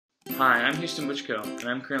Hi, I'm Houston Butchko, and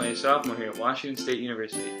I'm currently a sophomore here at Washington State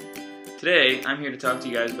University. Today, I'm here to talk to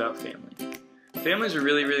you guys about family. Family is a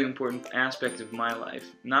really important aspect of my life,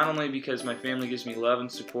 not only because my family gives me love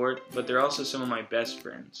and support, but they're also some of my best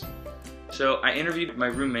friends. So I interviewed my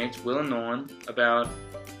roommates, Will and Nolan, about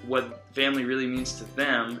what family really means to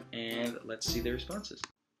them, and let's see their responses.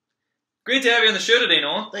 Great to have you on the show today,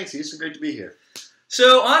 Nolan. Thanks, Houston. Great to be here.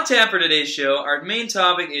 So on tap for today's show, our main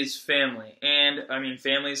topic is family. And,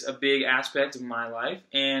 family is a big aspect of my life,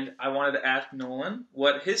 and I wanted to ask Nolan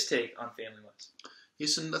what his take on family was.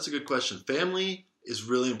 Houston, that's a good question. Family is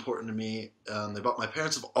really important to me. My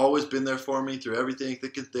parents have always been there for me through everything,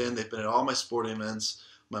 thick and thin. They've been at all my sporting events.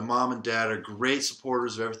 My mom and dad are great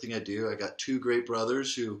supporters of everything I do. I got two great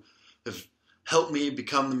brothers who have helped me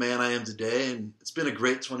become the man I am today, and it's been a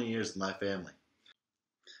great 20 years with my family.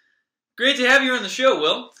 Great to have you on the show,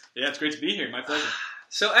 Will. Yeah, it's great to be here. My pleasure.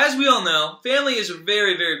 So as we all know, family is a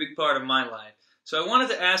very big part of my life. So I wanted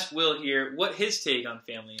to ask Will here what his take on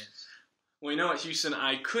family is. Well, you know what, Houston?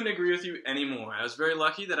 I couldn't agree with you anymore. I was very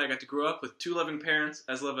lucky that I got to grow up with two loving parents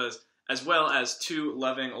as well as two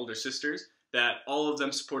loving older sisters, that all of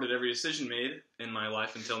them supported every decision made in my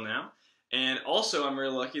life until now. And also, I'm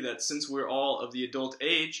really lucky that since we're all of the adult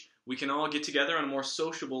age, we can all get together on a more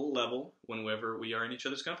sociable level whenever we are in each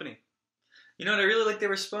other's company. You know what, I really like their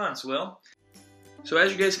response, Will. So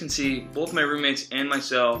as you guys can see, both my roommates and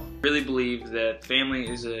myself really believe that family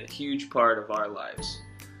is a huge part of our lives.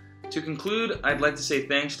 To conclude, I'd like to say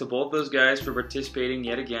thanks to both those guys for participating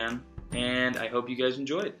yet again, and I hope you guys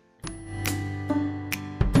enjoyed.